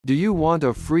Do you want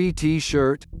a free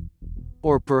t-shirt?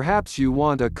 Or perhaps you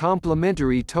want a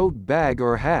complimentary tote bag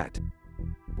or hat?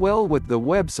 Well, with the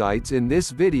websites in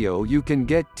this video you can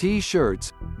get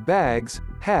t-shirts, bags,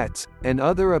 hats, and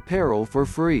other apparel for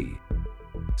free.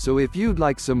 So if you'd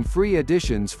like some free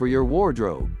additions for your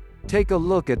wardrobe, take a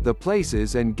look at the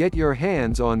places and get your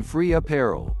hands on free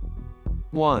apparel.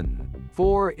 1.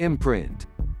 4 Imprint.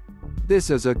 This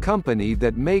is a company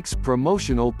that makes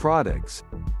promotional products.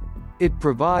 It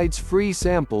provides free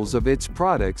samples of its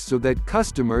products so that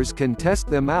customers can test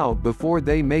them out before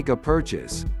they make a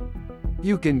purchase.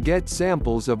 You can get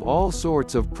samples of all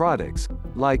sorts of products,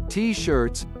 like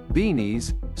t-shirts,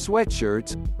 beanies,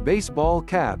 sweatshirts, baseball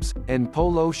caps, and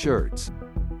polo shirts.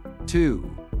 2.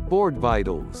 Board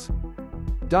Vitals.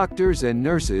 Doctors and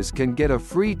nurses can get a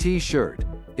free t-shirt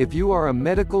if you are a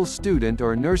medical student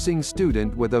or nursing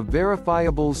student with a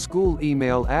verifiable school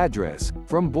email address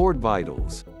from Board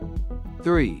Vitals.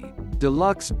 3.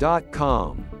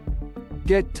 Deluxe.com.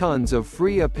 Get tons of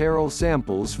free apparel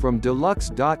samples from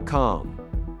Deluxe.com.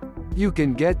 You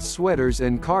can get sweaters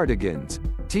and cardigans,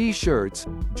 t-shirts,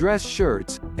 dress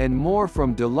shirts, and more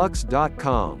from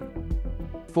Deluxe.com.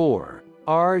 4.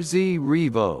 RZ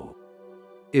Revo.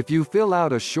 If you fill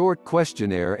out a short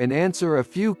questionnaire and answer a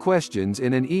few questions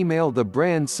in an email the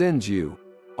brand sends you,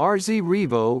 RZ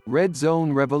Revo Red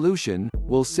Zone Revolution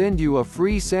will send you a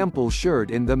free sample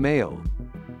shirt in the mail.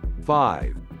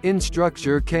 5.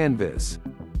 Instructure Canvas.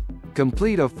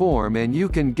 Complete a form and you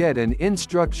can get an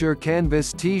Instructure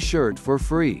Canvas t-shirt for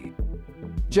free.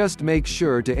 Just make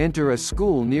sure to enter a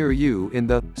school near you in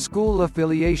the School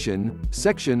Affiliation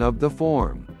section of the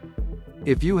form.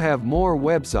 If you have more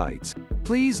websites,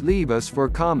 please leave us for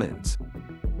comments.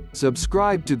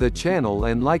 Subscribe to the channel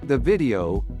and like the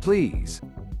video, please.